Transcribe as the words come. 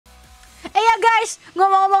ya guys,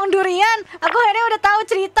 ngomong-ngomong durian, aku akhirnya udah tahu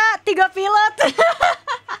cerita 3 pilot.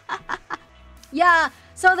 Yeah,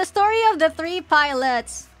 so the story of the 3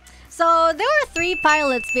 pilots. So there were 3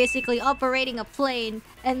 pilots basically operating a plane,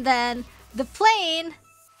 and then the plane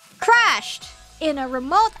crashed in a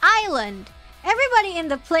remote island. Everybody in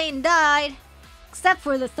the plane died except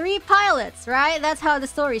for the 3 pilots, right? That's how the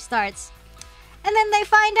story starts. And then they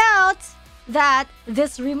find out that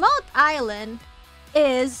this remote island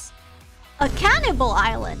is a cannibal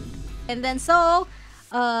island. And then so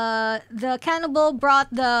the cannibal brought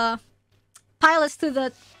the pilots to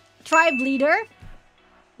the tribe leader.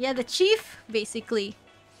 Yeah, the chief, basically.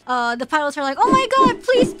 The pilots are like, oh my god,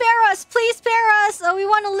 please spare us, please spare us. We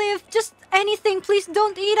want to live, just anything, please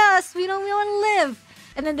don't eat us. We want to live.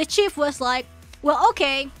 And then the chief was like, well,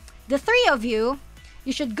 okay, the 3 of you,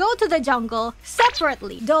 you should go to the jungle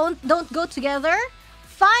separately. Don't go together.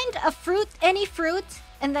 Find a fruit, any fruit,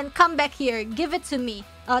 and then come back here. Give it to me.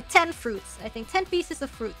 10 fruits, I think, 10 pieces of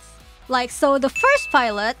fruits. Like, so the first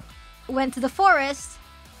pilot went to the forest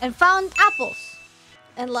and found apples.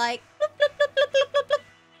 And like, bloop, bloop, bloop, bloop, bloop, bloop, bloop.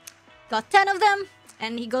 Got 10 of them,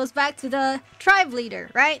 and he goes back to the tribe leader,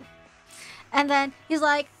 right? And then he's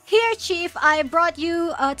like, here, chief, I brought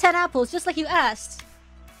you 10 apples, just like you asked.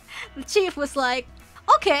 The chief was like,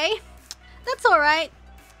 okay, that's all right.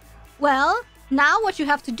 Well, now what you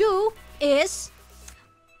have to do is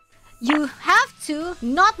you have to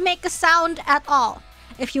not make a sound at all.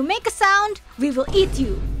 If you make a sound, we will eat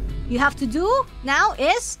you. You have to do now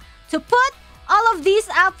is to put all of these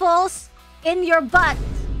apples in your butt.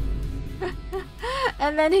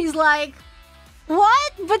 And then he's like,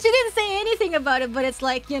 what? But you didn't say anything about it. But it's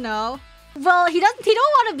like, you know, well, he don't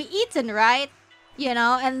want to be eaten, right? You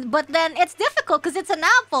know, but then it's difficult because it's an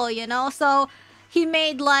apple, you know. So he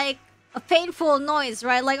made like a painful noise,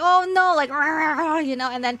 right? Like, oh no, like, you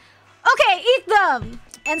know, and then, okay, eat them.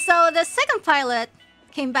 And so the second pilot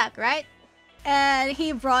came back, right? And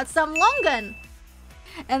he brought some longan.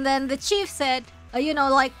 And then the chief said, you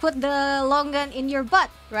know, like, put the longan in your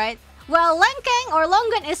butt, right? Well, lengkeng or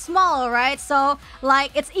longan is small, right? So,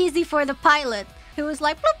 like, it's easy for the pilot. He was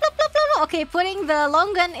like, bloop, bloop, bloop, bloop. Okay, putting the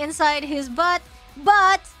longan inside his butt.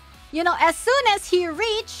 But, you know, as soon as he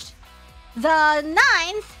reached the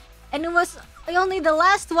 9th, and it was only the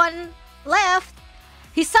last one left,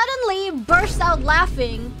 he suddenly burst out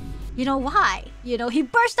laughing. You know why? You know, he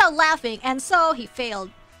burst out laughing, and so he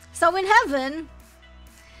failed. So in heaven,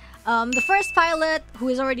 the first pilot, who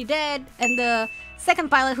is already dead, and the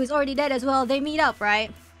second pilot, who is already dead as well, they meet up,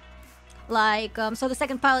 right? Like, so the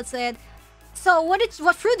second pilot said, so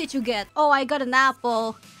what fruit did you get? Oh, I got an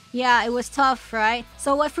apple. Yeah, it was tough, right?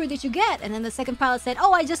 So what fruit did you get? And then the second pilot said,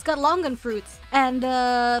 oh, I just got longan fruits. And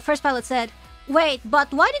the first pilot said, wait,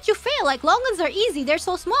 but why did you fail? Like, longans are easy, they're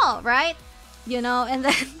so small, right? You know, and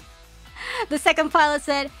then the second pilot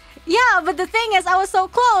said, yeah, but the thing is, I was so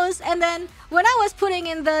close, and then when I was putting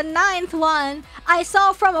in the 9th one, I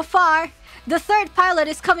saw from afar, the third pilot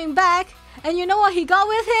is coming back, and you know what he got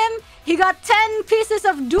with him? He got 10 pieces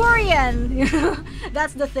of durian.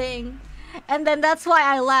 That's the thing. And then that's why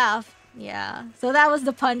I laughed. Yeah, so that was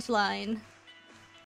the punchline.